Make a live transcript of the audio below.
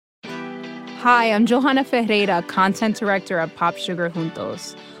Hi, I'm Johanna Ferreira, content director at Pop Sugar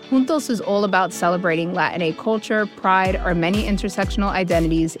Juntos. Juntos is all about celebrating Latinx culture, pride, our many intersectional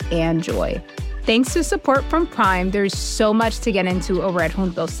identities, and joy. Thanks to support from Prime, there's so much to get into over at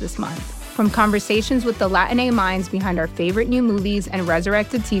Juntos this month. From conversations with the Latinx minds behind our favorite new movies and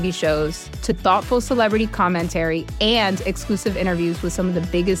resurrected TV shows, to thoughtful celebrity commentary and exclusive interviews with some of the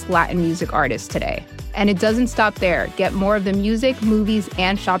biggest Latin music artists today. And it doesn't stop there. Get more of the music, movies,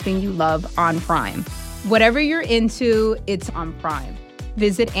 and shopping you love on Prime. Whatever you're into, it's on Prime.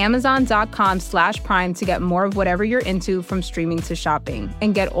 Visit Amazon.com/Prime to get more of whatever you're into, from streaming to shopping.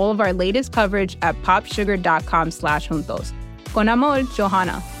 And get all of our latest coverage at popsugar.com/juntos. Con amor,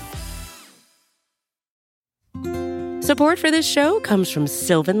 Johanna. Support for this show comes from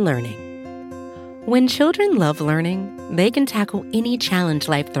Sylvan Learning. When children love learning, they can tackle any challenge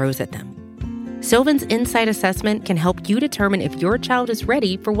life throws at them. Sylvan's Insight Assessment can help you determine if your child is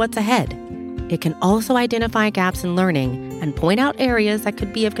ready for what's ahead. It can also identify gaps in learning and point out areas that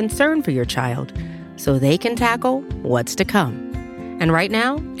could be of concern for your child so they can tackle what's to come. And right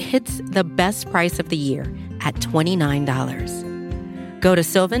now, it's the best price of the year at $29. Go to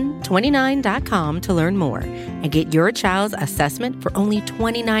sylvan29.com to learn more and get your child's assessment for only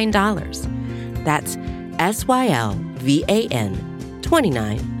 $29. That's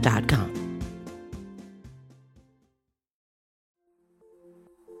SYLVAN29.com.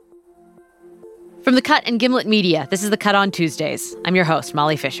 From The Cut and Gimlet Media, this is The Cut on Tuesdays. I'm your host,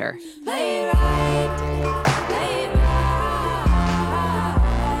 Molly Fisher.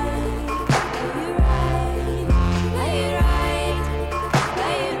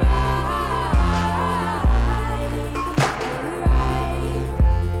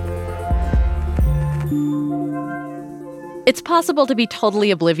 It's possible to be totally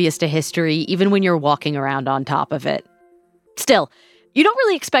oblivious to history even when you're walking around on top of it. Still, you don't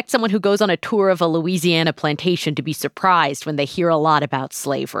really expect someone who goes on a tour of a Louisiana plantation to be surprised when they hear a lot about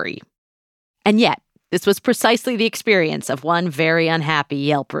slavery. And yet, this was precisely the experience of one very unhappy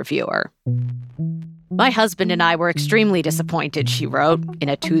Yelp reviewer. My husband and I were extremely disappointed, she wrote, in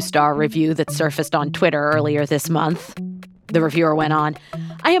a 2-star review that surfaced on Twitter earlier this month. The reviewer went on,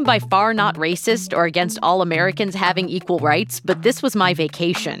 I am by far not racist or against all Americans having equal rights, but this was my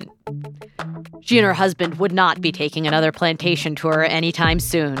vacation. She and her husband would not be taking another plantation tour anytime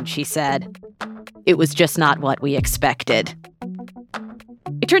soon, she said. It was just not what we expected.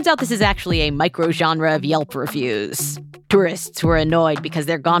 It turns out this is actually a micro-genre of Yelp reviews. Tourists who are annoyed because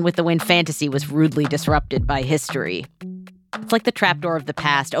their Gone with the Wind fantasy was rudely disrupted by history. It's like the trapdoor of the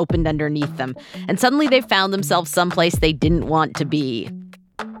past opened underneath them, and suddenly they found themselves someplace they didn't want to be.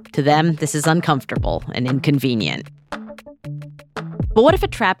 To them, this is uncomfortable and inconvenient. But what if a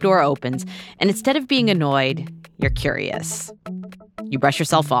trapdoor opens, and instead of being annoyed, you're curious? You brush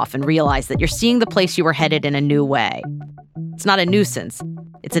yourself off and realize that you're seeing the place you were headed in a new way. It's not a nuisance,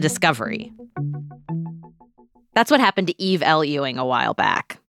 it's a discovery. That's what happened to Eve L. Ewing a while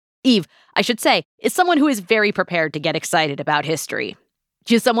back. Eve, I should say, is someone who is very prepared to get excited about history.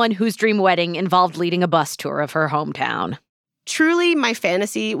 She's someone whose dream wedding involved leading a bus tour of her hometown. Truly, my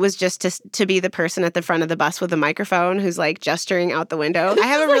fantasy was just to be the person at the front of the bus with a microphone who's, like, gesturing out the window. I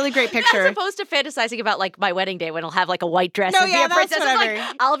have a really great picture. As opposed to fantasizing about, like, my wedding day when I'll have, like, a white dress no, and yeah, be a princess. Whatever.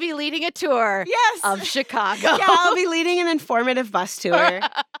 Like, I'll be leading a tour of Chicago. Yeah, I'll be leading an informative bus tour.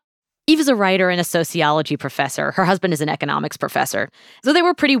 Eve is a writer and a sociology professor. Her husband is an economics professor. So they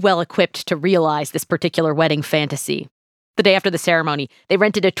were pretty well equipped to realize this particular wedding fantasy. The day after the ceremony, they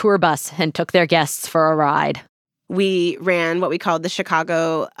rented a tour bus and took their guests for a ride. We ran what we called the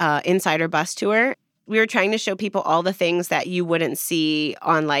Chicago Insider Bus Tour. We were trying to show people all the things that you wouldn't see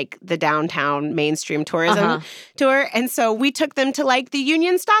on, like, the downtown mainstream tourism tour. And so we took them to, like, the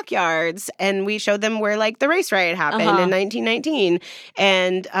Union Stockyards, and we showed them where, like, the race riot happened in 1919.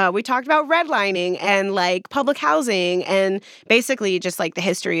 And we talked about redlining and, like, public housing and basically just, like, the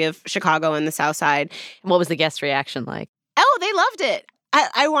history of Chicago and the South Side. What was the guest reaction like? Oh, they loved it.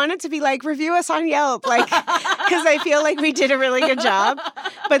 I wanted to be like, review us on Yelp, like, because I feel like we did a really good job.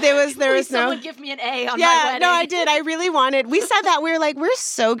 But there was no. Someone give me an A on my wedding. No, I did. I really wanted. We said that we were like, we're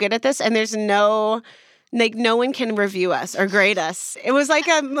so good at this, and there's no one can review us or grade us. It was like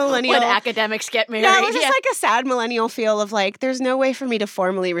a millennial. When academics get married. Yeah, it was just like a sad millennial feel of like, there's no way for me to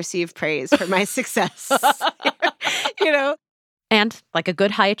formally receive praise for my success. You know. And like a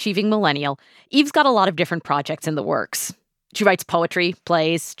good high-achieving millennial, Eve's got a lot of different projects in the works. She writes poetry,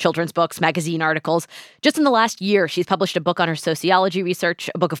 plays, children's books, magazine articles. Just in the last year, she's published a book on her sociology research,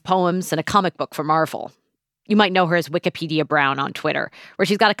 a book of poems, and a comic book for Marvel. You might know her as Wikipedia Brown on Twitter, where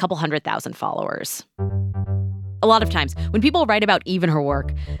she's got a couple 100,000 followers. A lot of times, when people write about Eve and her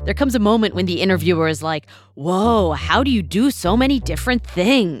work, there comes a moment when the interviewer is like, whoa, how do you do so many different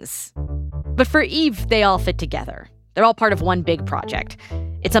things? But for Eve, they all fit together. They're all part of one big project.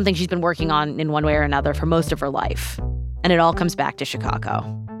 It's something she's been working on in one way or another for most of her life. And it all comes back to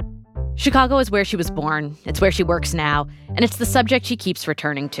Chicago. Chicago is where she was born, it's where she works now, and it's the subject she keeps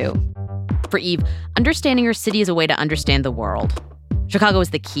returning to. For Eve, understanding her city is a way to understand the world. Chicago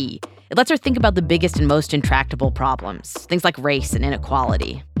is the key. It lets her think about the biggest and most intractable problems, things like race and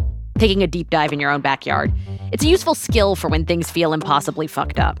inequality. Taking a deep dive in your own backyard, it's a useful skill for when things feel impossibly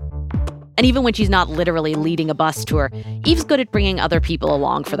fucked up. And even when she's not literally leading a bus tour, Eve's good at bringing other people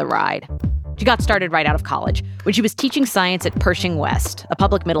along for the ride. She got started right out of college, when she was teaching science at Pershing West, a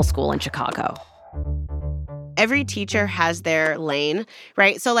public middle school in Chicago. Every teacher has their lane,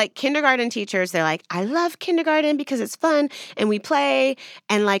 right? So like kindergarten teachers, they're like, I love kindergarten because it's fun and we play.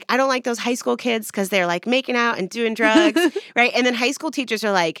 And like, I don't like those high school kids because they're like making out and doing drugs, right? And then high school teachers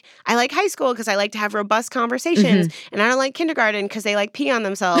are like, I like high school because I like to have robust conversations. And I don't like kindergarten because they like pee on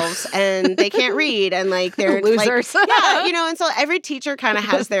themselves and they can't read and like they're losers. Like, yeah, you know, and so every teacher kind of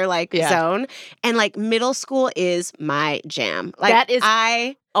has their like zone. And like middle school is my jam. Like that is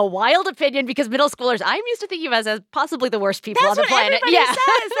a wild opinion because middle schoolers, I'm used to thinking of as possibly the worst people on the planet. Everybody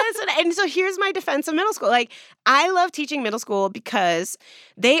says. And so here's my defense of middle school. Like, I love teaching middle school because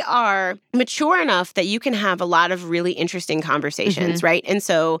they are mature enough that you can have a lot of really interesting conversations, right? And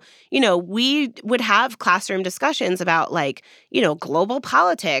so, you know, we would have classroom discussions about like, you know, global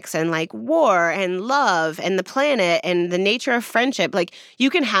politics and like war and love and the planet and the nature of friendship. Like, you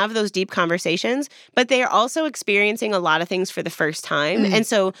can have those deep conversations, but they are also experiencing a lot of things for the first time. And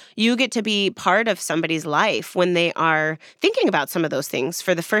so you get to be part of somebody's life when they are thinking about some of those things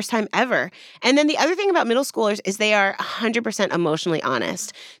for the first time ever. And then the other thing about middle schoolers is they are 100% emotionally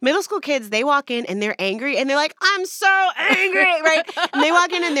honest. Middle school kids, they walk in and they're angry and they're like, I'm so angry, right? And they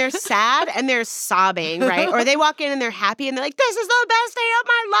walk in and they're sad and they're sobbing, right? Or they walk in and they're happy and they're like, this is the best day of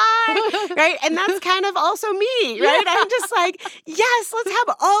my life, right? And that's kind of also me, right? I'm just like, yes, let's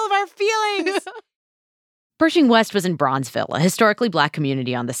have all of our feelings. Pershing West was in Bronzeville, a historically Black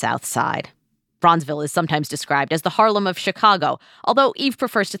community on the South Side. Bronzeville is sometimes described as the Harlem of Chicago, although Eve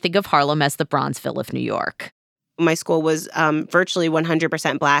prefers to think of Harlem as the Bronzeville of New York. My school was virtually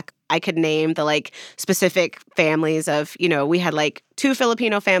 100% Black. I could name the like specific families of, you know, we had like 2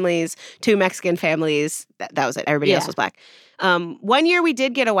 Filipino families, 2 Mexican families. That was it. Everybody else was Black. 1 year we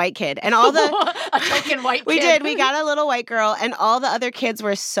did get a white kid, and all the a token white kid. We did. We got a little white girl, and all the other kids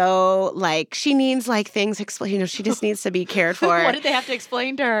were so like, she needs like things explained. You know, she just needs to be cared for. What did they have to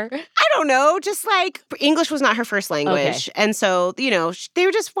explain to her? I don't know. Just like English was not her first language, and so you know they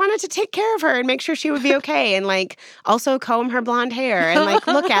just wanted to take care of her and make sure she would be okay, and like also comb her blonde hair and like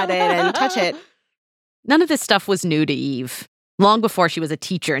look at it and touch it. None of this stuff was new to Eve. Long before she was a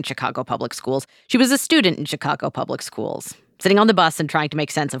teacher in Chicago public schools, she was a student in Chicago public schools, sitting on the bus and trying to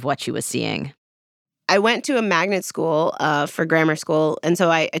make sense of what she was seeing. I went to a magnet school for grammar school, and so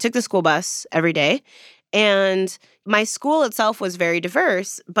I took the school bus every day. And my school itself was very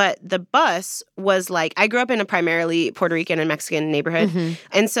diverse, but the bus was like, I grew up in a primarily Puerto Rican and Mexican neighborhood.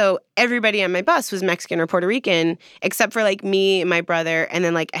 And so everybody on my bus was Mexican or Puerto Rican, except for like me and my brother, and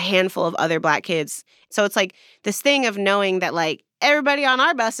then like a handful of other Black kids. So it's like this thing of knowing that like everybody on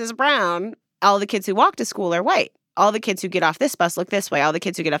our bus is brown. All the kids who walk to school are white. All the kids who get off this bus look this way. All the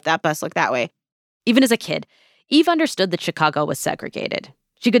kids who get off that bus look that way. Even as a kid, Eve understood that Chicago was segregated.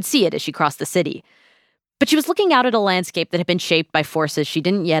 She could see it as she crossed the city. But she was looking out at a landscape that had been shaped by forces she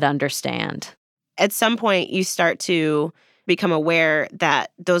didn't yet understand. At some point, you start to become aware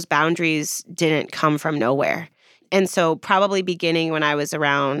that those boundaries didn't come from nowhere. And so probably beginning when I was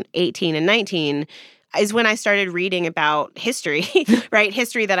around 18 and 19 is when I started reading about history, right?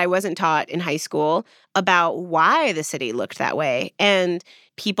 History that I wasn't taught in high school about why the city looked that way. And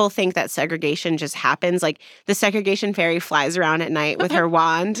people think that segregation just happens. Like the segregation fairy flies around at night with her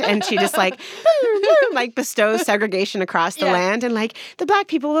wand and she just like bestows segregation across the land. And like the Black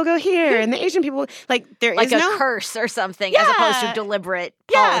people will go here and the Asian people, like there like is no curse or something as opposed to deliberate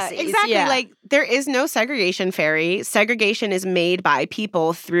policies. Exactly. Like there is no segregation fairy. Segregation is made by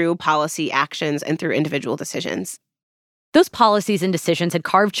people through policy actions and through individual decisions. Those policies and decisions had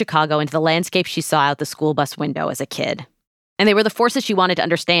carved Chicago into the landscape she saw out the school bus window as a kid. And they were the forces she wanted to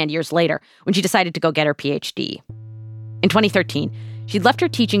understand years later when she decided to go get her PhD. In 2013, she'd left her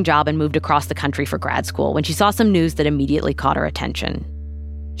teaching job and moved across the country for grad school when she saw some news that immediately caught her attention.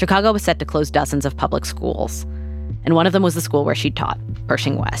 Chicago was set to close dozens of public schools, and one of them was the school where she'd taught,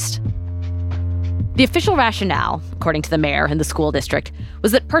 Pershing West. The official rationale, according to the mayor and the school district,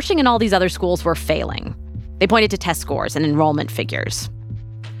 was that Pershing and all these other schools were failing. They pointed to test scores and enrollment figures.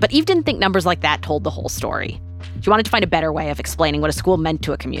 But Eve didn't think numbers like that told the whole story. She wanted to find a better way of explaining what a school meant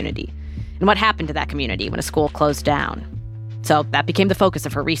to a community and what happened to that community when a school closed down. So that became the focus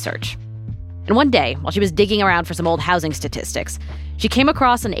of her research. And one day, while she was digging around for some old housing statistics, she came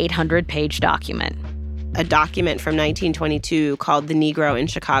across an 800-page document. A document from 1922 called The Negro in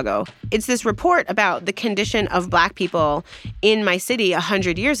Chicago. It's this report about the condition of Black people in my city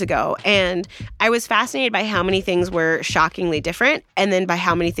 100 years ago. And I was fascinated by how many things were shockingly different and then by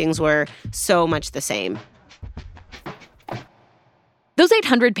how many things were so much the same. Those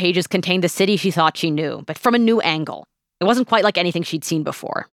 800 pages contained the city she thought she knew, but from a new angle. It wasn't quite like anything she'd seen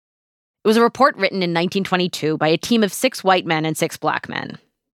before. It was a report written in 1922 by a team of 6 white men and 6 Black men.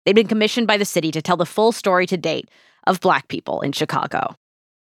 They'd been commissioned by the city to tell the full story to date of Black people in Chicago.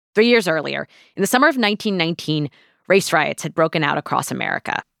 3 years earlier, in the summer of 1919, race riots had broken out across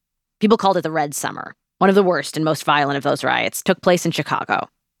America. People called it the Red Summer. One of the worst and most violent of those riots took place in Chicago.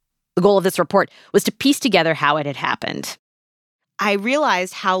 The goal of this report was to piece together how it had happened. I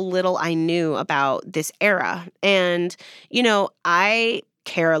realized how little I knew about this era. And, I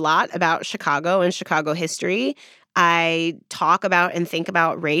care a lot about Chicago and Chicago history. I talk about and think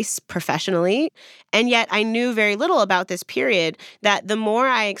about race professionally, and yet I knew very little about this period that the more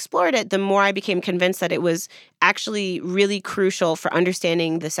I explored it, the more I became convinced that it was actually really crucial for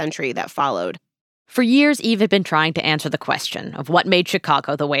understanding the century that followed. For years, Eve had been trying to answer the question of what made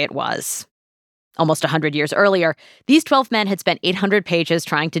Chicago the way it was. Almost 100 years earlier, these 12 men had spent 800 pages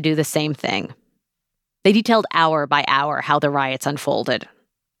trying to do the same thing. They detailed hour by hour how the riots unfolded.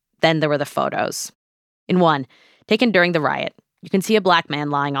 Then there were the photos. In one, taken during the riot, you can see a Black man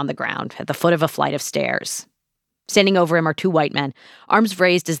lying on the ground at the foot of a flight of stairs. Standing over him are 2 white men, arms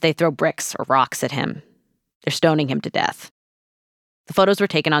raised as they throw bricks or rocks at him. They're stoning him to death. The photos were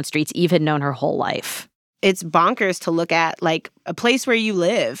taken on streets Eve had known her whole life. It's bonkers to look at, like, a place where you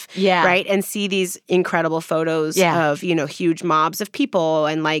live, right? And see these incredible photos of, huge mobs of people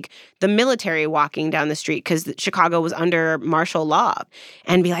and, like, the military walking down the street because Chicago was under martial law.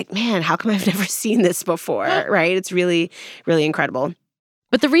 And be like, man, how come I've never seen this before, right? It's really, really incredible.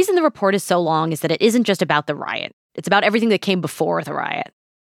 But the reason the report is so long is that it isn't just about the riot. It's about everything that came before the riot.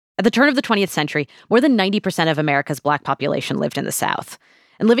 At the turn of the 20th century, more than 90% of America's Black population lived in the South.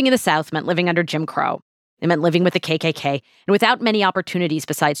 And living in the South meant living under Jim Crow. It meant living with the KKK and without many opportunities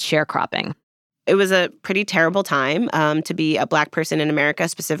besides sharecropping. It was a pretty terrible time to be a Black person in America,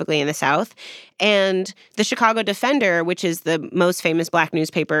 specifically in the South. And the Chicago Defender, which is the most famous Black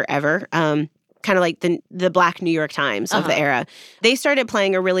newspaper ever, kind of like the Black New York Times of the era, they started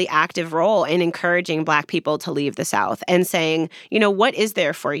playing a really active role in encouraging Black people to leave the South and saying, what is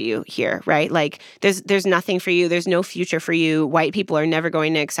there for you here, right? Like, there's nothing for you. There's no future for you. White people are never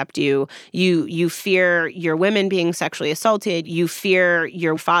going to accept you. You fear your women being sexually assaulted. You fear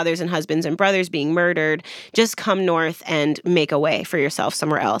your fathers and husbands and brothers being murdered. Just come north and make a way for yourself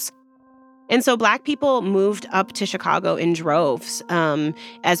somewhere else. And so Black people moved up to Chicago in droves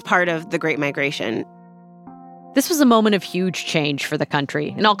as part of the Great Migration. This was a moment of huge change for the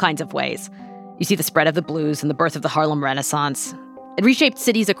country in all kinds of ways. You see the spread of the blues and the birth of the Harlem Renaissance. It reshaped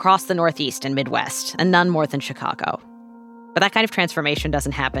cities across the Northeast and Midwest, and none more than Chicago. But that kind of transformation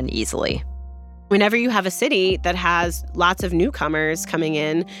doesn't happen easily. Whenever you have a city that has lots of newcomers coming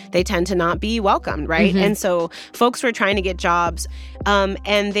in, they tend to not be welcomed, right? And so folks were trying to get jobs,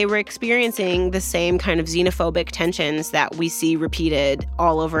 and they were experiencing the same kind of xenophobic tensions that we see repeated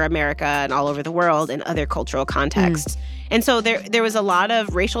all over America and all over the world in other cultural contexts. And so there was a lot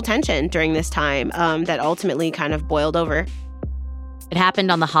of racial tension during this time that ultimately kind of boiled over. It happened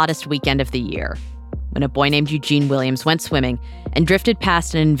on the hottest weekend of the year, when a boy named Eugene Williams went swimming and drifted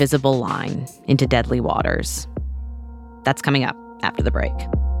past an invisible line into deadly waters. That's coming up after the break.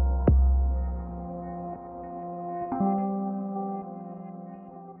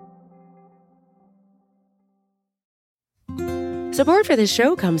 Support for this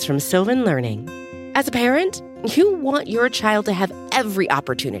show comes from Sylvan Learning. As a parent, you want your child to have every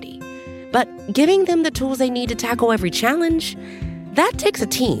opportunity, but giving them the tools they need to tackle every challenge, that takes a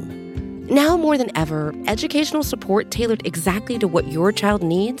team. Now more than ever, educational support tailored exactly to what your child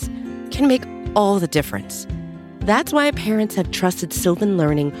needs can make all the difference. That's why parents have trusted Sylvan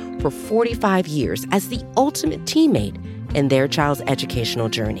Learning for 45 years as the ultimate teammate in their child's educational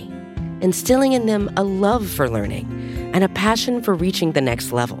journey, instilling in them a love for learning and a passion for reaching the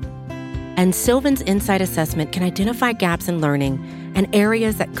next level. And Sylvan's Insight Assessment can identify gaps in learning and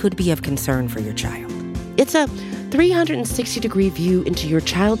areas that could be of concern for your child. It's a 360-degree view into your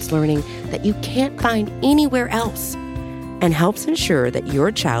child's learning that you can't find anywhere else, and helps ensure that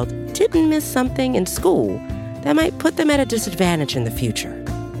your child couldn't miss something in school that might put them at a disadvantage in the future.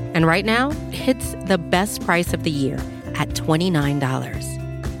 And right now, it's the best price of the year at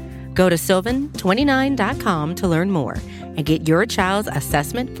 $29. Go to sylvan29.com to learn more and get your child's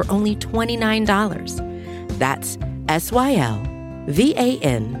assessment for only $29. That's SYLVAN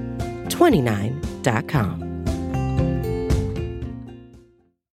 29.com.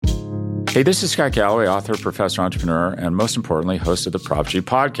 Hey, this is Scott Galloway, author, professor, entrepreneur, and most importantly, host of the Prop G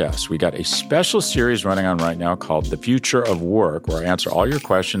podcast. We got a special series running on right now called The Future of Work, where I answer all your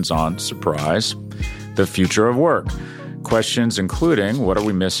questions on, surprise, the future of work. Questions including, what are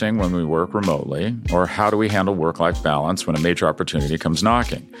we missing when we work remotely? Or how do we handle work-life balance when a major opportunity comes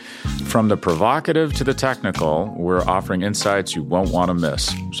knocking? From the provocative to the technical, we're offering insights you won't want to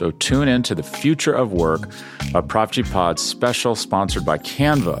miss. So tune in to The Future of Work, a Prop G Pod special sponsored by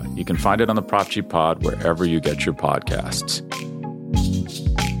Canva. You can find it on the Prop G Pod wherever you get your podcasts.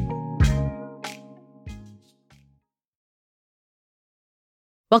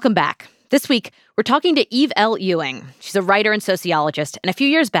 Welcome back. This week, we're talking to Eve L. Ewing. She's a writer and sociologist, and a few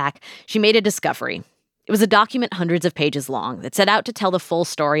years back, she made a discovery. It was a document hundreds of pages long that set out to tell the full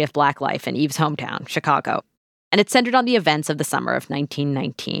story of Black life in Eve's hometown, Chicago, and it centered on the events of the summer of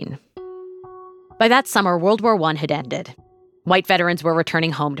 1919. By that summer, World War I had ended. White veterans were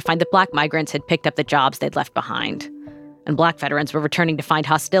returning home to find that Black migrants had picked up the jobs they'd left behind, and Black veterans were returning to find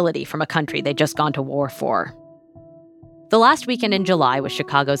hostility from a country they'd just gone to war for. The last weekend in July was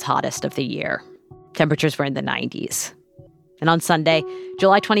Chicago's hottest of the year. Temperatures were in the 90s. And on Sunday,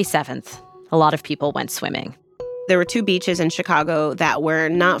 July 27th, a lot of people went swimming. There were two beaches in Chicago that were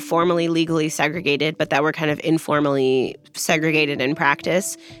not formally legally segregated, but that were kind of informally segregated in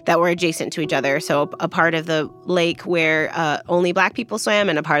practice, that were adjacent to each other. So a part of the lake where only Black people swam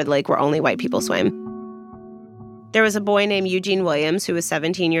and a part of the lake where only white people swam. There was a boy named Eugene Williams who was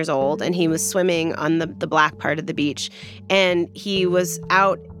 17 years old, and he was swimming on the Black part of the beach. And he was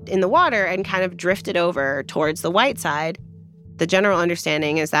out in the water and kind of drifted over towards the white side. The general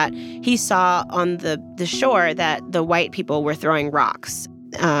understanding is that he saw on the shore that the white people were throwing rocks.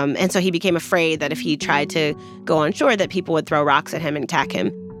 And so he became afraid that if he tried to go on shore, that people would throw rocks at him and attack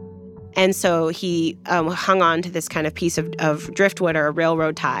him. And so he hung on to this kind of piece of driftwood or a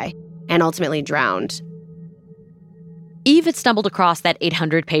railroad tie and ultimately drowned. Eve had stumbled across that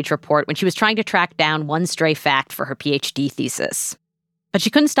 800-page report when she was trying to track down one stray fact for her PhD thesis. But she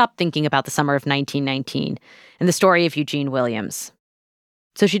couldn't stop thinking about the summer of 1919 and the story of Eugene Williams.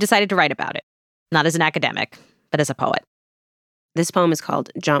 So she decided to write about it, not as an academic, but as a poet. This poem is called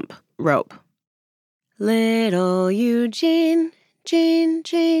Jump Rope. Little Eugene,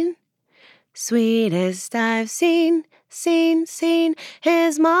 Gene, sweetest I've seen.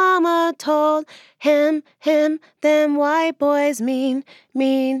 His mama told him, them white boys mean.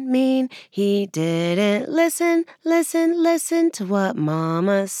 He didn't listen to what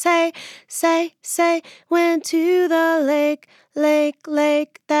mama say. Went to the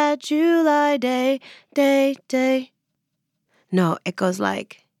lake, that July day. No, it goes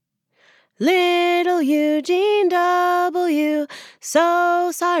like, little Eugene W.,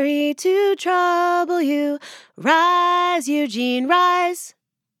 so sorry to trouble you. Rise, Eugene, rise.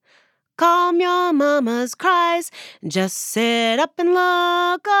 Calm your mama's cries. Just sit up and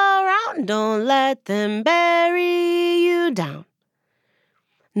look around. Don't let them bury you down.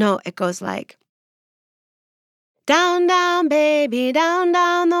 No, it goes like, down, down, baby, down,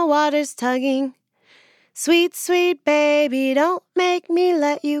 down, the water's tugging. Sweet, sweet baby, don't make me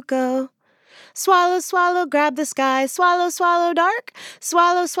let you go. Swallow, swallow, grab the sky. Swallow, swallow, dark.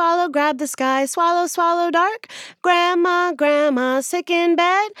 Swallow, swallow, grab the sky. Swallow, swallow, dark. Grandma, sick in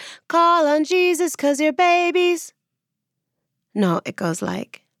bed. Call on Jesus 'cause you're babies. No, it goes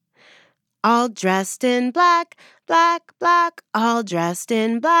like, all dressed in black, black, black. All dressed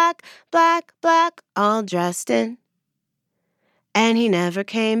in black, black, black. All dressed in. And he never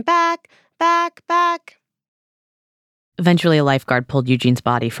came back. Eventually, a lifeguard pulled Eugene's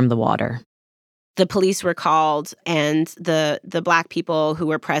body from the water. The police were called, and the Black people who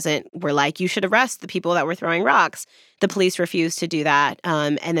were present were like, you should arrest the people that were throwing rocks. The police refused to do that.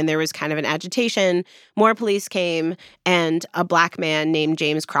 And then there was kind of an agitation. More police came, and a Black man named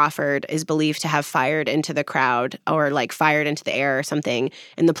James Crawford is believed to have fired into the crowd or like fired into the air or something.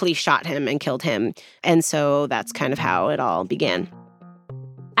 And the police shot him and killed him. And so that's kind of how it all began.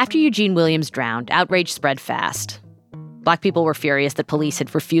 After Eugene Williams drowned, outrage spread fast. Black people were furious that police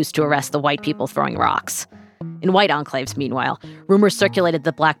had refused to arrest the white people throwing rocks. In white enclaves, meanwhile, rumors circulated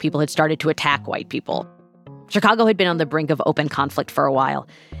that Black people had started to attack white people. Chicago had been on the brink of open conflict for a while,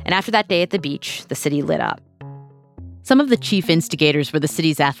 and after that day at the beach, the city lit up. Some of the chief instigators were the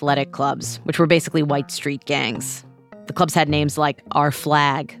city's athletic clubs, which were basically white street gangs. The clubs had names like Our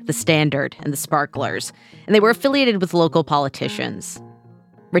Flag, The Standard, and The Sparklers, and they were affiliated with local politicians.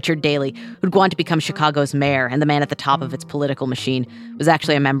 Richard Daley, who'd go on to become Chicago's mayor and the man at the top of its political machine, was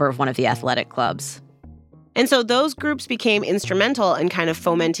actually a member of one of the athletic clubs. And so those groups became instrumental in kind of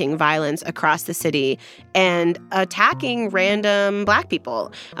fomenting violence across the city and attacking random Black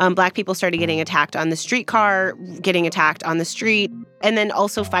people. Black people started getting attacked on the streetcar, getting attacked on the street, and then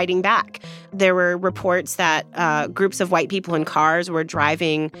also fighting back. There were reports that groups of white people in cars were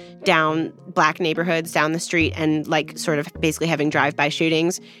driving down Black neighborhoods down the street and like sort of basically having drive-by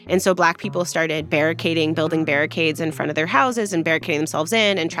shootings. And so Black people started building barricades in front of their houses and barricading themselves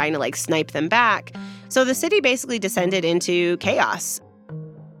in and trying to like snipe them back. So the city basically descended into chaos.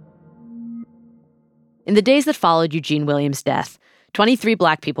 In the days that followed Eugene Williams' death, 23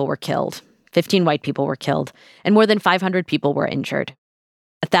 Black people were killed, 15 white people were killed, and more than 500 people were injured.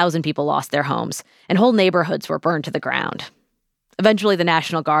 1,000 people lost their homes, and whole neighborhoods were burned to the ground. Eventually, the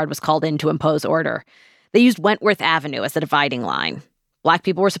National Guard was called in to impose order. They used Wentworth Avenue as the dividing line. Black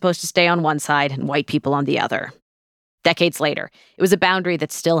people were supposed to stay on one side and white people on the other. Decades later, it was a boundary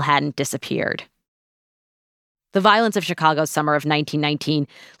that still hadn't disappeared. The violence of Chicago's summer of 1919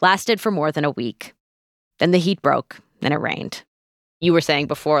 lasted for more than a week. Then the heat broke, and it rained. You were saying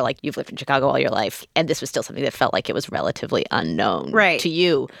before, like, you've lived in Chicago all your life, and this was still something that felt like it was relatively unknown to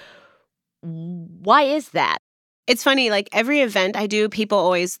you. Why is that? It's funny, like, every event I do,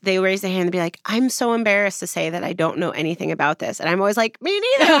 people they raise their hand and be like, I'm so embarrassed to say that I don't know anything about this. And I'm always like, me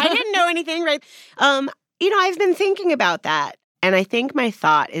neither. I didn't know anything, right? I've been thinking about that. And I think my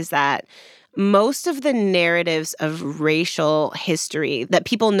thought is that most of the narratives of racial history that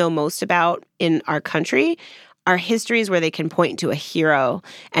people know most about in our country are histories where they can point to a hero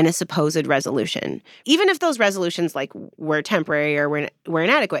and a supposed resolution, even if those resolutions like were temporary or were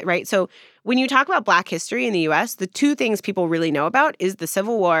inadequate, right? So when you talk about Black history in the U.S., the two things people really know about is the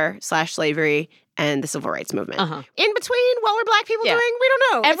Civil War / slavery and the Civil Rights Movement. In between, what were Black people doing? We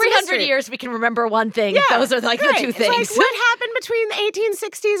don't know. Every 100 years, we can remember one thing. Yeah, those are like the two things. It's like, what happened between the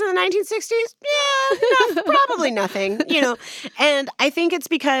 1860s and the 1960s? Yeah, probably nothing, And I think it's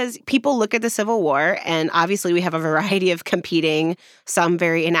because people look at the Civil War, and obviously we have a variety of competing, some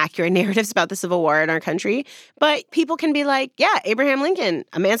very inaccurate narratives about the Civil War in our country. But people can be like, yeah, Abraham Lincoln,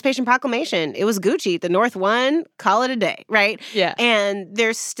 Emancipation Proclamation, it was Gucci. The North won, call it a day, right? Yeah. And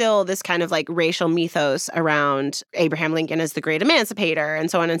there's still this kind of like racial mythos around Abraham Lincoln as the great emancipator and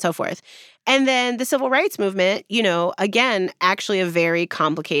so on and so forth. And then the Civil Rights Movement, again, actually a very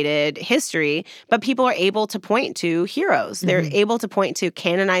complicated history, but people are able to point to heroes. They're able to point to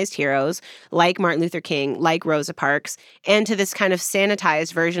canonized heroes like Martin Luther King, like Rosa Parks, and to this kind of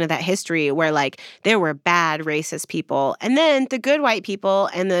sanitized version of that history where like there were bad racist people and then the good white people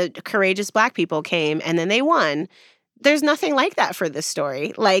and the courageous Black people came and then they won. There's nothing like that for this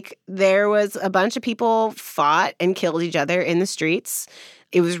story. Like, there was a bunch of people fought and killed each other in the streets.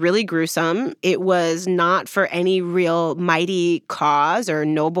 It was really gruesome. It was not for any real mighty cause or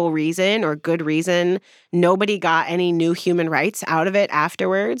noble reason or good reason. Nobody got any new human rights out of it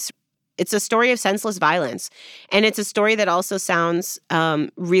afterwards. It's a story of senseless violence. And it's a story that also sounds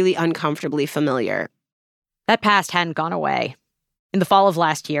really uncomfortably familiar. That past hadn't gone away. In the fall of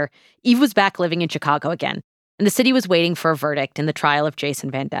last year, Eve was back living in Chicago again, and the city was waiting for a verdict in the trial of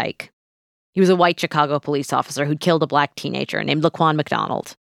Jason Van Dyke. He was a white Chicago police officer who'd killed a Black teenager named Laquan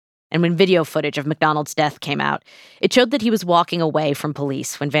McDonald. And when video footage of McDonald's death came out, it showed that he was walking away from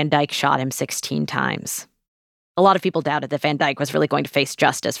police when Van Dyke shot him 16 times. A lot of people doubted that Van Dyke was really going to face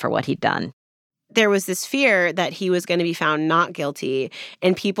justice for what he'd done. There was this fear that he was going to be found not guilty,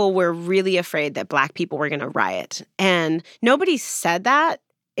 and people were really afraid that Black people were going to riot. And nobody said that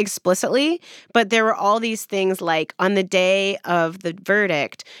explicitly, but there were all these things like on the day of the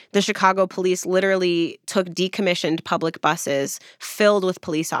verdict, the Chicago police literally took decommissioned public buses filled with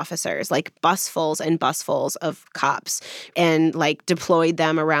police officers, like busfuls and busfuls of cops, and like deployed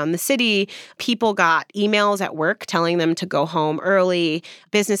them around the city. People got emails at work telling them to go home early.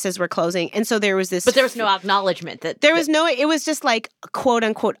 Businesses were closing. And so there was this... But there was no acknowledgement that... It was just like quote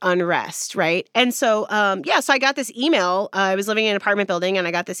unquote unrest, right? And so, so I got this email. I was living in an apartment building and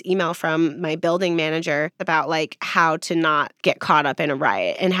I got this email from my building manager about like how to not get caught up in a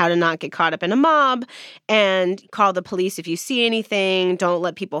riot and how to not get caught up in a mob, and call the police if you see anything. Don't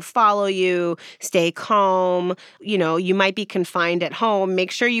let people follow you. Stay calm. You might be confined at home. Make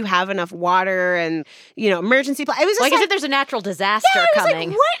sure you have enough water and, emergency. It was just like I said, there's a natural disaster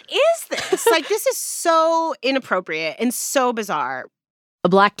coming. Like, what is this? Like, this is so inappropriate and so bizarre. A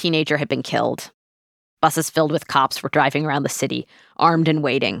Black teenager had been killed. Buses filled with cops were driving around the city, armed and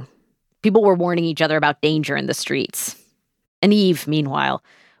waiting. People were warning each other about danger in the streets. And Eve, meanwhile,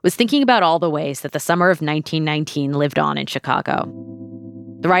 was thinking about all the ways that the summer of 1919 lived on in Chicago.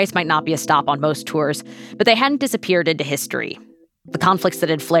 The riots might not be a stop on most tours, but they hadn't disappeared into history. The conflicts that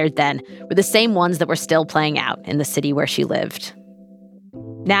had flared then were the same ones that were still playing out in the city where she lived.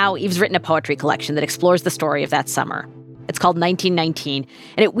 Now, Eve's written a poetry collection that explores the story of that summer. It's called 1919,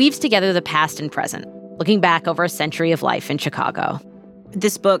 and it weaves together the past and present, looking back over a century of life in Chicago.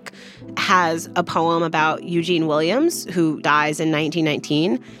 This book has a poem about Eugene Williams, who dies in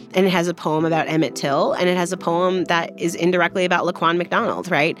 1919, and it has a poem about Emmett Till, and it has a poem that is indirectly about Laquan McDonald,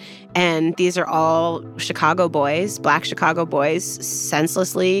 right? And these are all Chicago boys, Black Chicago boys,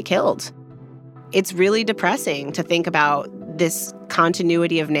 senselessly killed. It's really depressing to think about this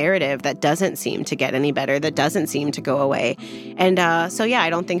continuity of narrative that doesn't seem to get any better, that doesn't seem to go away. And so, I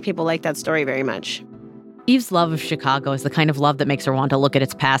don't think people like that story very much. Eve's love of Chicago is the kind of love that makes her want to look at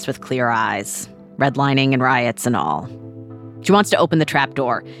its past with clear eyes, redlining and riots and all. She wants to open the trap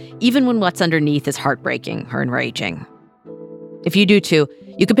door, even when what's underneath is heartbreaking or enraging. If you do too,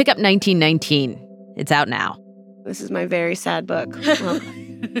 you can pick up 1919. It's out now. This is my very sad book. Summer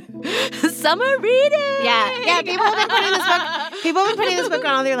reading! Yeah, people have been putting this book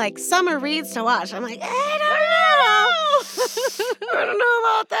on all their, like, summer reads to watch. I'm like, I don't know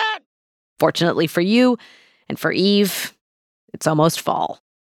about that. Fortunately for you and for Eve, it's almost fall.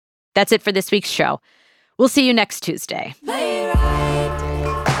 That's it for this week's show. We'll see you next Tuesday. The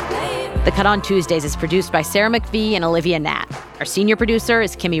Cut on Tuesdays is produced by Sarah McVie and Olivia Natt. Our senior producer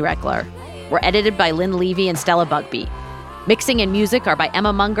is Kimmy Reckler. We're edited by Lynn Levy and Stella Bugbee. Mixing and music are by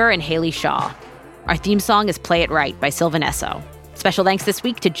Emma Munger and Haley Shaw. Our theme song is Play It Right by Sylvan Esso. Special thanks this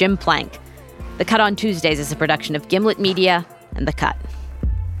week to Jim Plank. The Cut on Tuesdays is a production of Gimlet Media and The Cut.